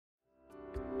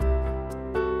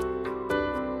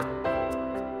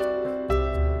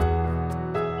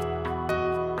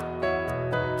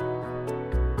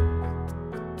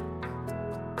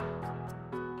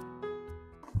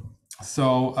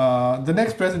The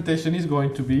next presentation is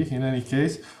going to be, in any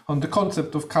case, on the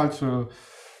concept of cultural,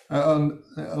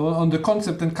 on the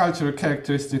concept and cultural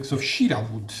characteristics of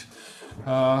Shira-Wood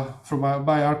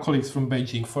by our colleagues from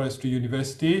Beijing Forestry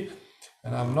University.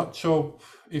 And I'm not sure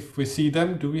if we see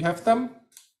them. Do we have them?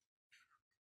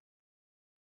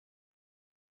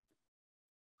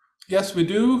 Yes, we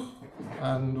do.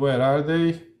 And where are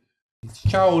they? It's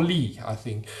Chao Li, I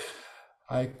think.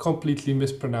 I completely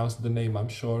mispronounced the name, I'm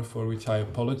sure, for which I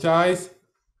apologize.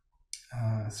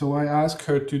 So I asked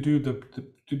her to do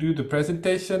the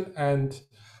presentation and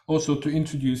also to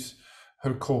introduce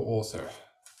her co-author.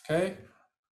 Okay,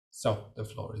 so the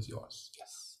floor is yours.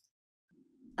 Yes.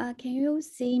 Can you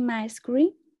see my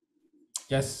screen?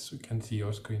 Yes, we can see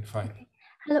your screen fine. Okay.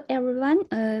 Hello, everyone.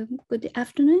 Good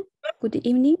afternoon, good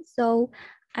evening. So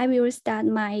I will start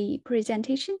my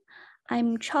presentation.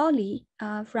 I'm Chao Li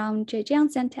from Zhejiang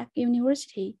Sci-Tech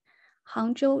University,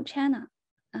 Hangzhou, China.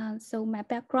 So my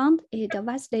background is the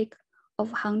West Lake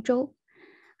of Hangzhou.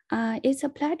 It's a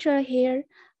pleasure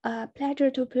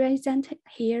to present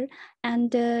here. And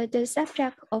the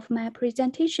subject of my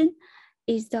presentation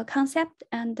is the concept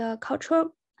and the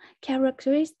cultural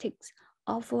characteristics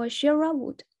of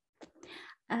Shira-Wood.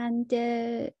 And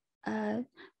the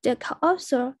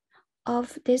co-author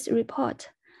of this report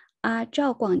are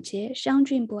Zhao, Guangjie, Shang,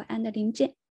 and Lin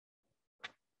Jian.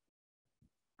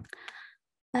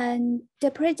 And the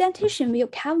presentation will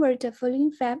cover the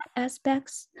following 5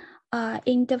 aspects.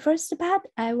 In the first part,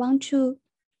 I'm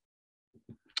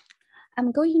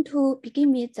going to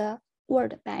begin with the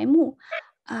word 白木,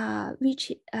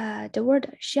 which the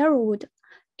word Shira-Wood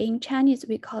in Chinese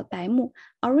we call 白木,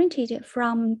 originated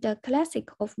from the classic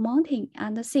of mountain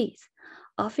and seas,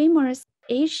 a famous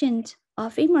ancient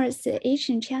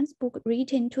Chinese book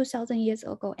written 2,000 years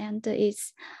ago, and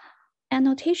its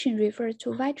annotation refers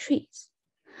to white trees.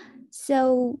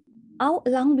 So all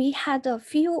along we had a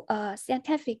few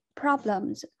scientific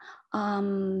problems.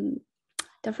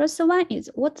 The first one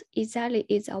is what exactly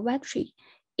is a white tree?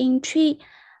 In tree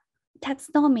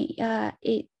taxonomy,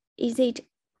 is it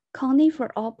conifer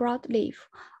or broadleaf?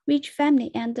 Which family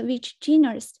and which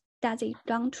genus does it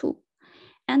belong to?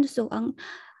 And so on.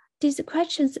 These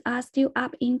questions are still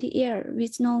up in the air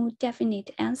with no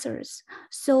definite answers.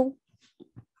 So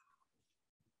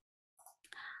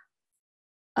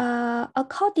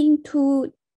according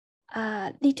to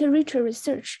literature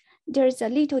research, there's a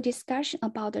little discussion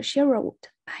about the Shira-Wood,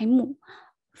 白木.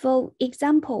 For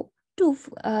example, Du,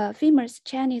 famous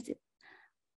Chinese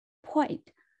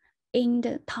poet in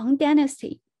the Tang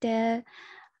Dynasty,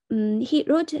 he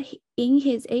wrote in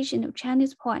his ancient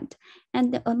Chinese poem,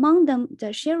 and among them,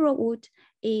 the Shira-Wood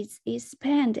is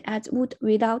explained as wood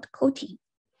without coating.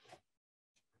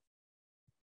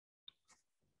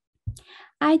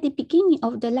 At the beginning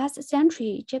of the last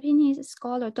century, Japanese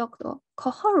scholar Dr.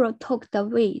 Kohoro took the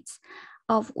weights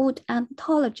of wood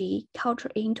anthology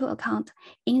culture into account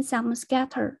in some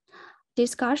scattered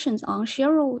discussions on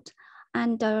Shira-Wood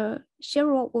and the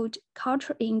Shira-Wood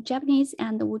culture in Japanese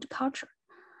and wood culture.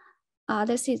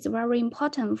 This is very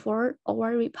important for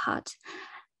our report.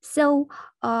 So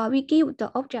we give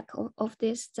the object of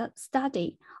this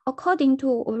study. According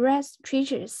to various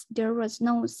treatises, there was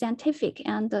no scientific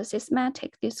and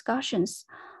systematic discussions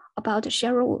about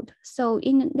Shira-Wood. So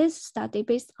in this study,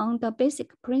 based on the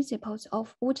basic principles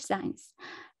of wood science,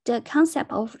 the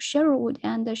concept of Shira-Wood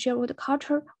and the Shira-Wood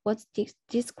culture was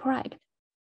described.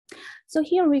 So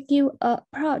here we give an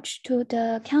approach to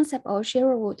the concept of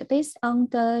Shira-Wood based on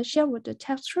the Shira-Wood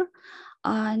texture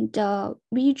and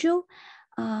visual,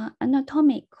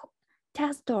 anatomical,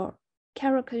 textile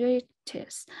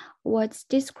characteristics was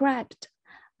described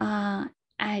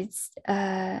as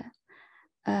the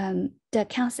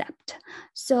concept.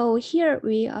 So here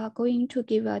we are going to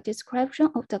give a description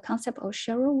of the concept of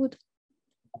Shira-Wood.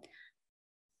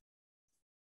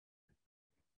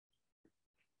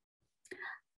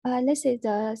 This is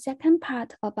the second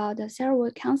part about the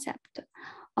Shira-Wood concept.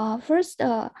 First,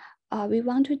 we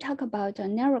want to talk about the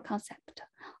narrow concept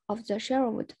of the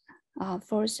Shira-Wood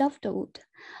for softwood.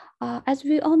 As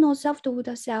we all know,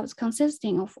 softwood cells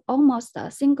consisting of almost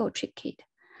a single trichet,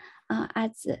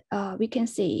 as we can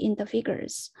see in the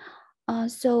figures.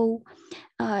 For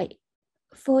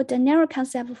the narrow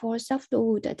concept for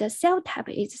softwood, the cell type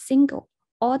is single,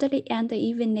 orderly and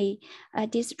evenly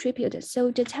distributed.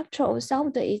 So the texture of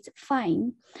softwood is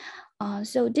fine.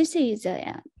 So this is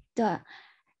the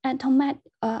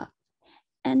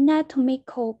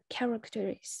anatomical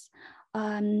characteristics.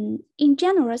 In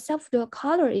general, softwood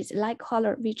color is light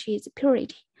color, which is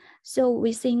purity. So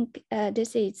we think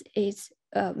this is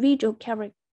visual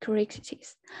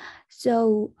characteristics.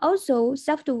 So also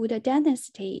softwood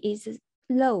density is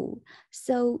low,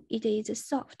 so it is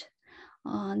soft.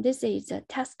 This is a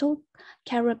textile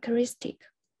characteristic.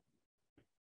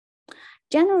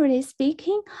 Generally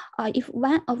speaking, if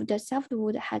one of the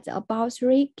softwood has about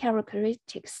 3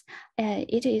 characteristics,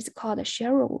 it is called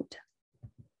Shira-Wood.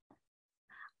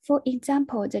 For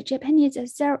example, the Japanese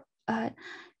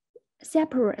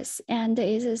cypress and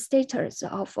its status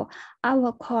of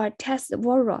our core test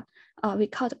wara, we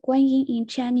call it Guangjie in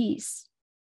Chinese.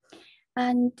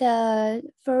 And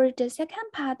for the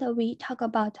second part, we talk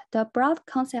about the broad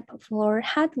concept for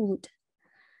hardwood.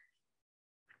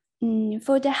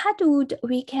 For the hardwood,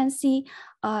 we can see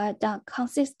the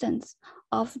consistency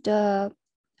of the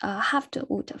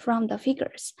hardwood from the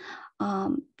figures,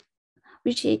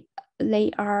 which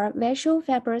they are visual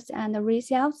fibers and ray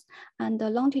cells and the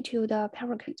longitudinal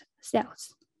paracrine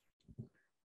cells.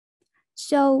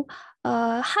 So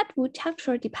hardwood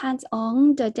texture depends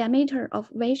on the diameter of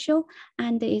vessel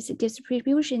and its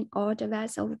distribution or the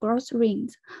vessel growth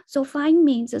rings. So fine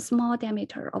means a small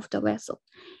diameter of the vessel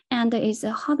and its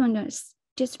homogeneous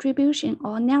distribution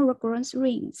or narrow growth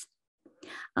rings.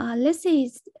 This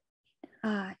is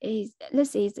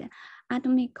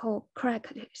anatomical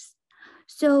characteristics.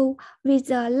 So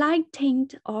with a light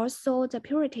tint or salt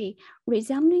purity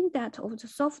resembling that of the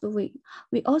softwood,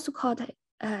 we also call it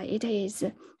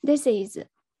this is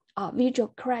visual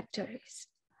characteristics.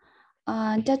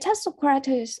 The textual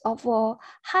characteristics of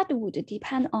hardwood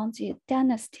depend on the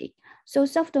density. So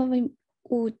soft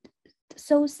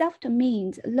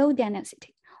means low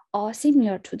density or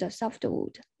similar to the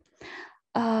softwood.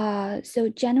 So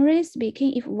generally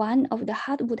speaking, if one of the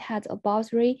hardwood has about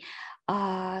 3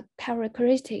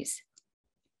 characteristics,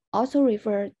 also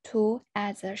referred to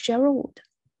as a Shira-Wood.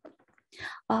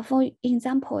 For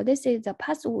example, this is the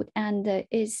password and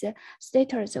its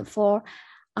status for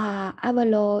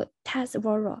IUFRO test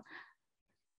wara.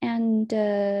 And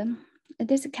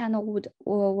this kind of wood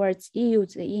was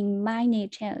used in many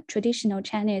traditional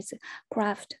Chinese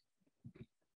craft.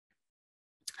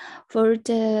 For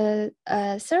the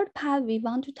third part, we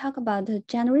want to talk about the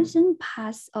generation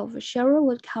path of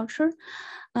Shira-Wood culture.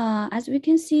 As we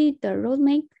can see the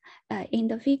roadmap in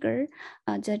the figure,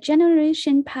 the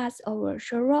generation path of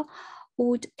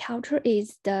Shira-Wood culture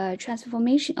is the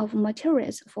transformation of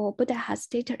materials for Buddha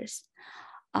status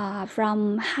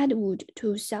from hardwood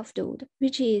to softwood,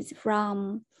 which is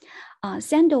from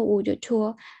sandalwood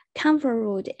to camphor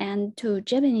wood and to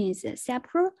Japanese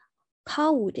sapphire,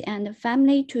 cowwood, and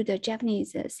family to the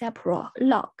Japanese sapphire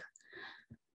log.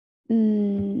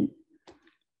 And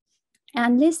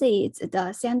this is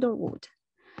the sandalwood.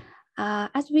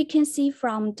 As we can see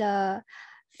from the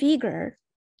figure,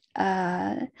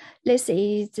 this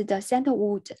is the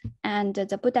sandalwood and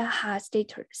the Buddha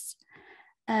status.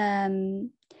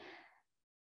 The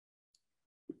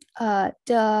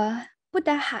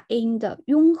Buddha in the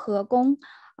Yonghe Gong,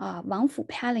 Wangfu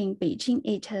Palace in Beijing,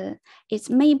 its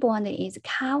main bond is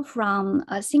carved from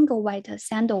a single white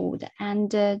sandalwood,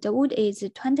 and the wood is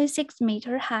 26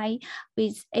 meters high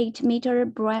with 8 meters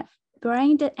broad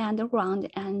underground,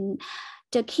 and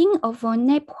the king of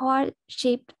Nepal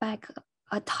shipped back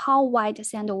a tall white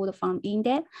sandalwood from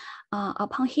India.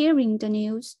 Upon hearing the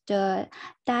news, the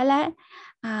Dalai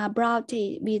brought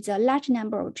it with a large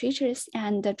number of treasures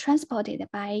and transported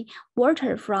by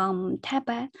water from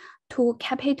Tibet to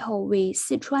capital with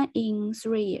Sichuan in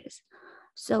 3 years.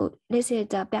 So this is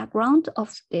the background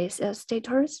of this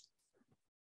status.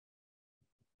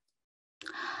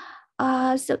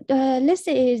 This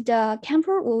is the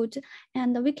camphor wood,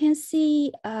 and we can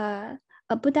see a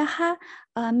Buddha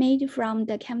made from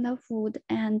the camphor wood,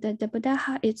 and the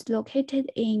Buddha is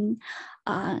located in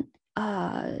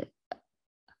Hangzhou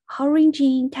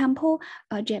Temple,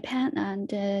 Japan, and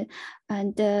the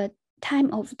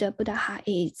time of the Buddha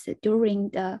is during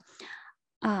the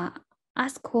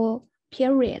Asuko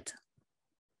period.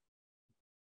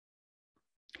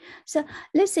 So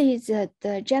this is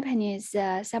the Japanese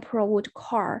sapphire wood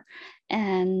core,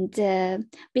 and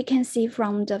we can see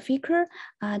from the figure,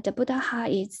 the Buddha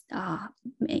is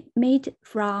made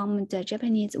from the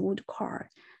Japanese wood core.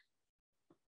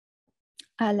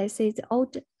 This is the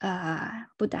old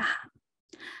Buddha.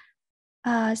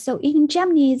 So in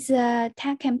Japanese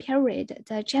Taikan period,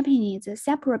 the Japanese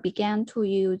sapphire began to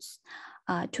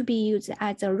be used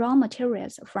as a raw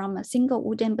materials from a single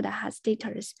wooden Buddha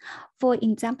statues. For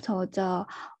example, the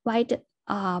white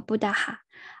Buddha,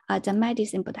 the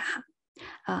medicine Buddha,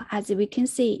 as we can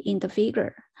see in the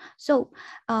figure. So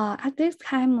at this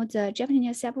time, the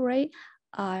Japanese sapphire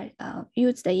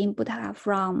used in Buddha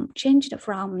changed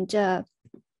from the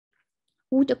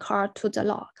wood cut to the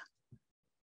log.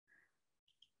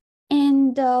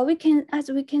 And as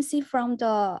we can see from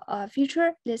the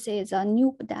feature, this is a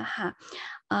new Buddha.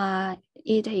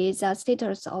 It is a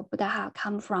status of Buddha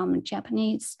come from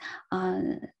Japanese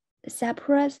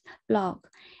cypress log,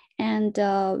 and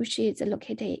which is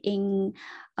located in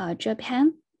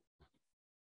Japan.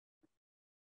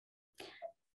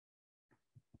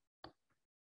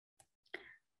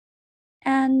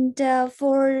 And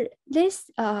for this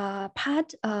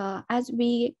part, as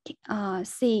we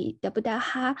see the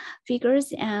Buddha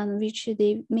figures and which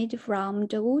they made from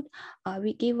the wood,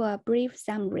 we give a brief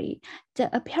summary. The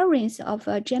appearance of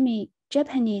a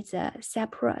Japanese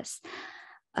cypress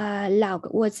log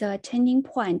was a turning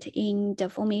point in the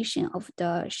formation of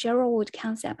the Shira-Wood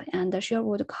concept and the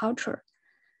Shira-Wood culture.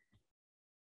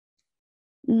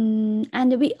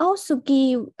 And we also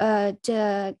give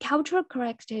the cultural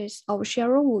characters of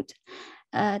Shira-Wood.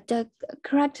 The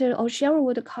character of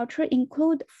Shira-Wood culture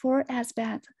include 4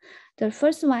 aspects. The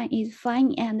first one is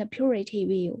fine and purity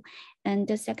view, and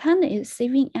the second is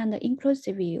saving and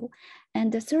inclusive view,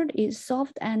 and the third is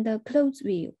soft and close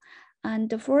view, and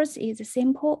the fourth is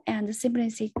simple and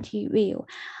simplicity view.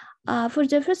 For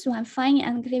the first one, fine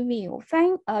and clean view.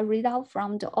 Fine result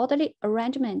from the orderly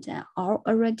arrangement or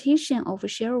orientation of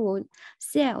Shira-Wood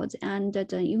cells and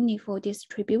the uniform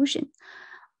distribution.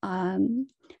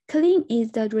 Clean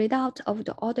is the result of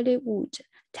the orderly wood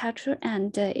texture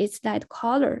and its light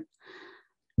color.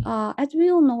 As we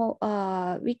all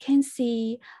know, we can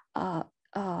see a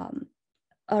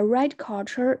red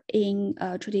culture in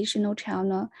traditional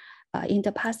China in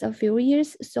the past few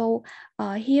years. So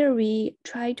here we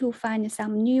try to find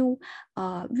some new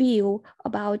view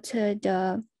about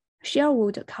the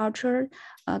Shira-Wood culture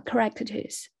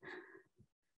characters.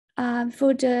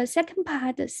 For the second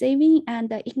part, the saving and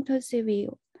the inclusive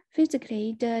view.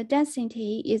 Physically, the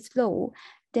density is low,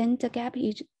 then the gap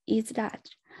is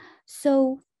large.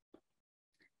 So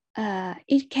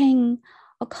it can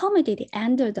accommodate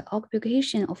under the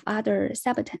occupation of other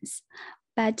substance,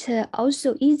 but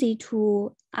also easy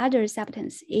to other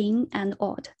substance in and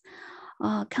out.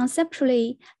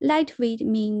 Conceptually, lightweight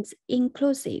means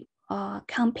inclusive,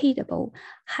 compatible,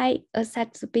 high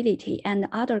accessibility, and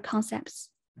other concepts.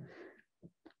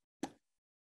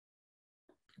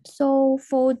 So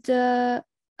for the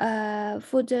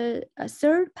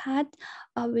third part,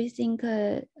 we think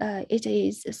it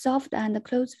is soft and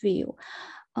close view.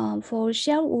 For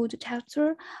Shira-Wood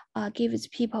texture gives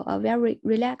people a very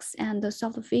relaxed and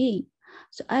soft feeling.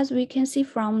 So as we can see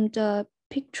from the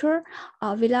picture,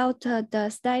 without the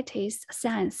static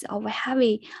sense of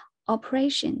heavy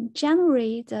operation,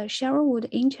 generally the Shira-Wood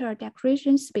interior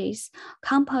decoration space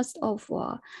composed of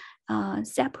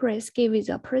cypress gives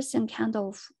a person kind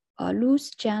of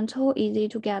loose, gentle, easy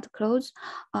to get close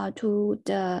to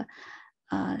the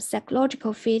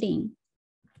psychological feeling.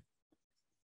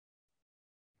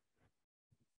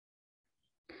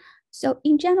 So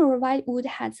in general, white wood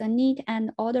has a neat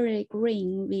and orderly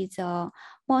grain with a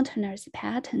monotonous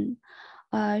pattern,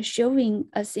 showing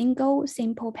a single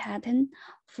simple pattern.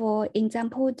 For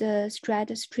example, the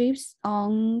straight strips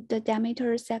on the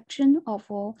diameter section of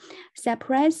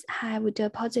cypress have the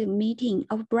positive meeting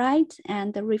of bright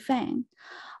and refined,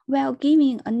 while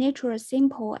giving a natural,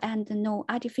 simple, and no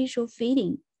artificial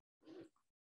feeling.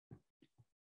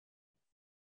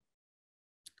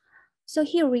 So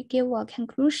here we give a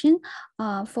conclusion.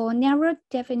 For narrow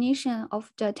definition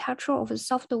of the texture of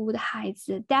softwood has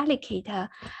delicate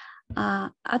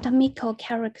anatomical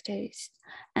characters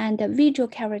and visual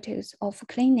characters of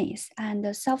cleanness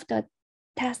and soft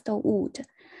textile wood.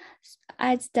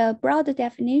 As the broad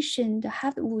definition, the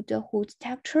hardwood whose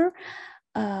texture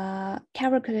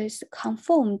characters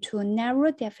conform to a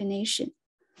narrow definition.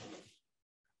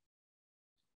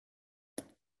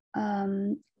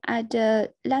 At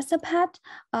the last part,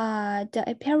 the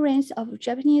appearance of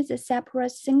Japanese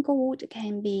cypress single wood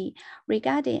can be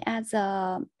regarded as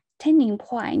a turning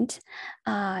point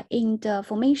in the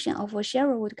formation of a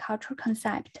Shira-Wood culture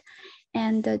concept.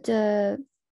 And the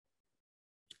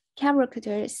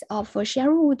characters of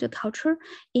Shira-Wood culture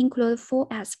include 4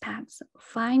 aspects: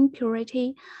 fine,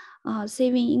 purity,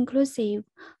 saving, inclusive,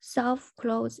 soft,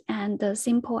 close, and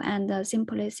simple and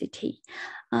simplicity.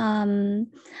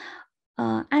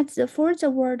 For the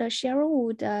word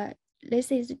Shira-Wood,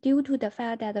 this is due to the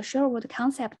fact that the Shira-Wood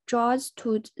concept draws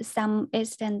to some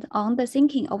extent on the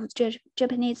thinking of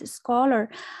Japanese scholar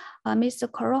Mr.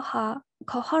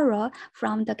 Kohara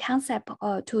from the concept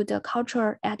to the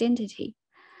cultural identity.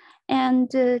 And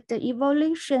the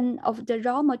evolution of the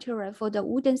raw material for the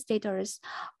wooden statues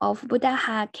of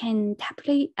Buddha can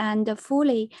deeply and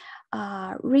fully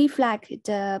reflect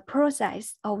the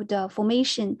process of the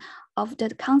formation of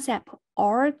the concept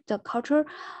or the cultural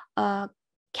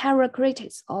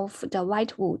characteristics of the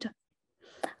white wood.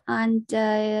 And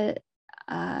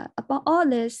about all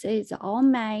this is all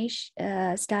my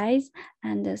slides,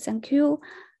 and thank you.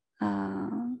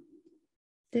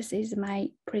 This is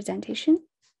my presentation.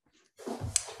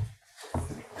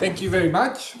 Thank you very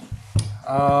much.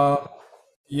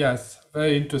 Yes,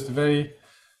 very interesting, very,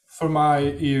 for my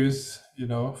ears, you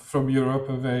know, from Europe,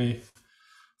 a very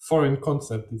foreign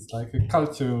concept. It's like a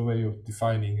cultural way of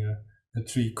defining a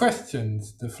tree.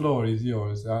 Questions, the floor is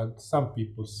yours. Some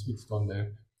people switched on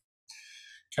their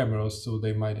cameras, so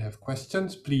they might have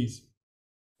questions, please.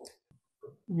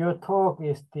 Your talk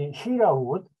is the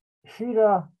Shira-Wood.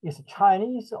 Shira is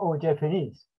Chinese or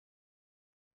Japanese?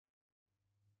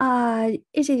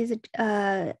 It is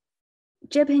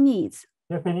Japanese.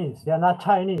 Japanese, they're not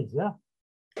Chinese, yeah?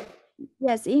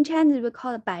 Yes, in Chinese we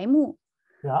call it 白木.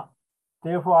 Yeah.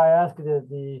 Therefore, I asked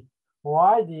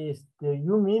why this,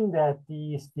 you mean that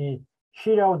the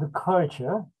Shira-Wood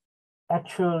culture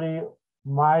actually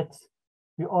might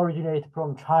be originate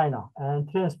from China and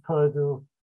transferred to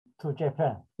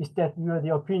Japan. Is that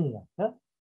the opinion? Yeah?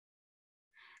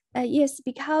 Yes,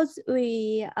 because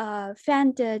we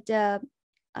found the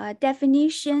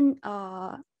definition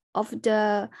of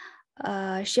the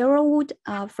Shira-Wood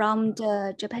from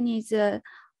the Japanese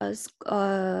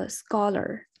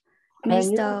scholar.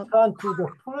 Can you turn to the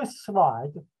first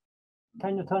slide?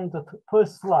 Can you turn to the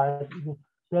first slide? The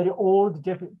very old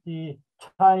the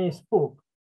Chinese book.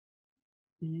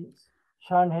 The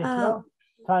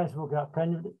Chinese book.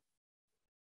 Can you?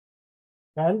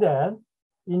 And then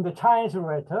in the Chinese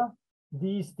letter,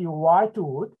 the white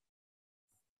wood,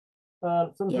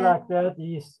 something like that,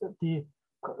 is the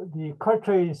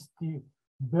culture is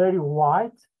very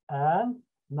white, and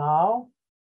now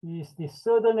is the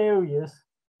southern areas,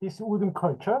 this wooden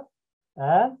culture,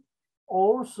 and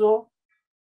also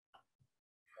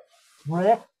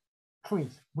black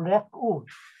trees, black wood.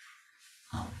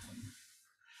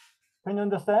 Can you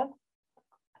understand?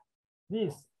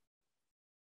 This.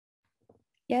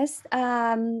 Yes.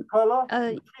 Color,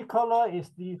 the tree color is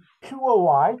the pure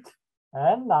white,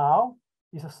 and now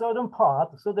is a certain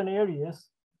part, certain areas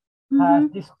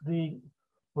have the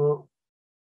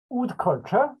wood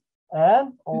culture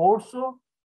and also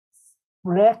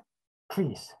black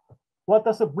trees. What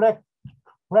does a black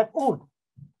wood?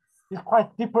 It's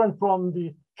quite different from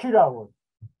the Shira-Wood.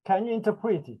 Can you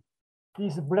interpret it?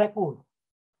 This black wood.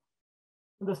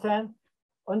 Understand?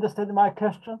 Understand my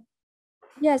question?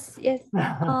 Yes, yes.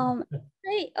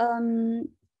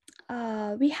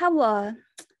 We have a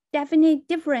definite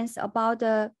difference about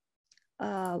the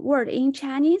word in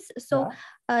Chinese. So,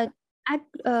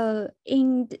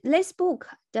 in this book,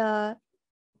 the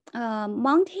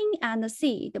mountain and the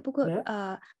sea, the book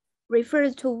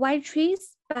refers to white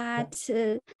trees, but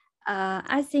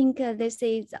I think this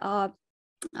is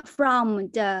from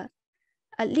the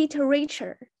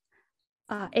literature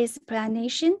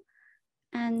explanation.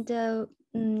 And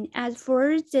as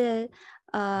for the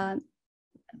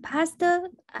past,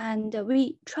 and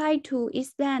we try to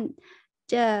explain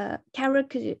the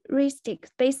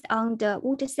characteristics based on the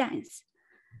wood science.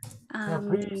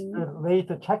 Please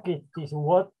later check it.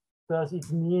 What does it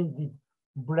mean, the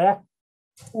black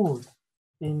wood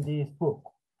in this book,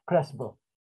 class book?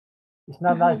 It's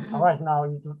not like right now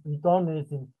you don't need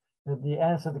the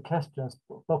answer the questions,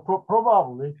 but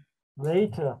probably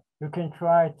later you can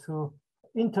try to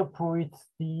interpret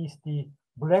the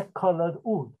black colored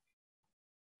wood.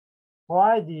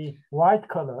 Why the white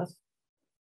colors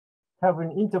have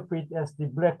been interpreted as the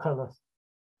black colors?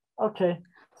 Okay.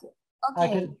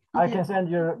 I can send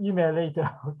your email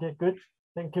later. Okay, good.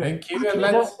 Thank you. Thank you. And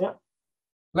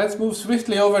let's move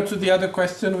swiftly over to the other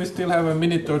question. We still have a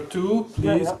minute or two,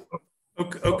 please.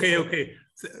 Okay.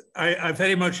 I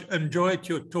very much enjoyed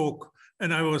your talk,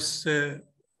 and I was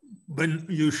when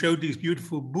you showed these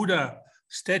beautiful Buddha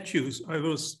statues, I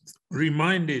was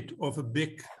reminded of a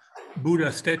big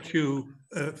Buddha statue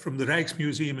from the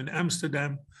Rijksmuseum in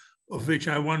Amsterdam, of which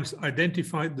I once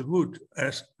identified the wood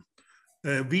as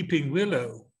weeping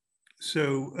willow.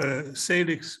 So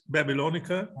Salix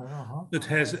babylonica, that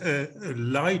has a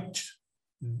light,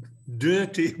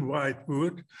 dirty white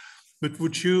wood. But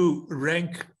would you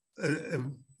rank a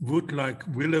wood like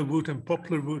willow wood and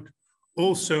poplar wood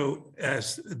also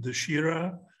as the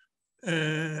Shira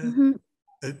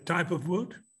type of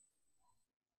wood?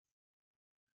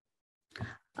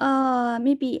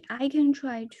 Maybe I can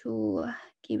try to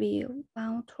give you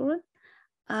one tour.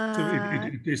 So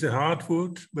it is a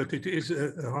hardwood, but it is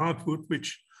a hardwood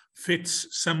which fits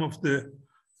some of the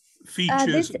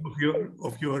features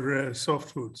of your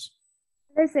softwoods.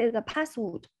 This is a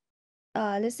passwood.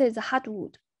 This is a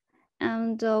hardwood,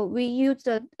 and we use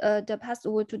the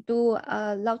passwood to do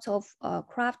lots of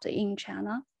craft in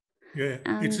China. Yeah,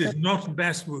 it is not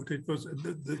basswood. It was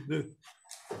the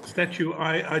statue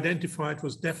I identified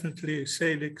was definitely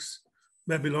Salix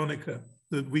babylonica,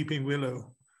 the weeping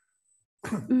willow.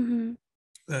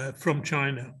 From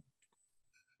China.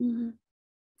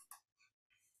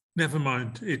 Never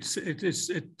mind. It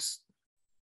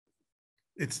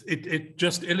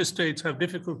just illustrates how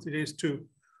difficult it is to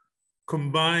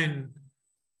combine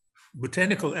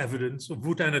botanical evidence or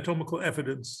wood anatomical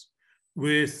evidence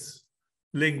with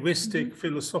linguistic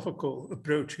philosophical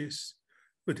approaches.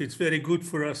 But it's very good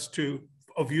for us to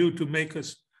make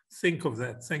us think of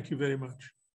that. Thank you very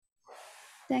much.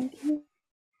 Thank you.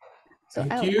 So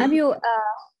Thank I you. will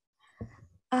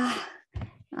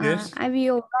Yes. I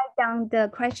will write down the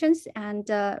questions and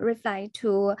reply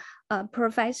to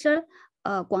Professor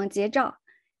Guangjie Zhao.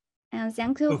 And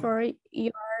thank you for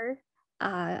your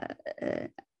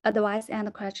advice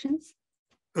and questions.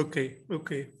 Okay.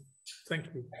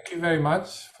 Thank you. Thank you very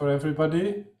much for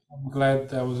everybody. I'm glad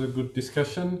that was a good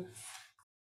discussion.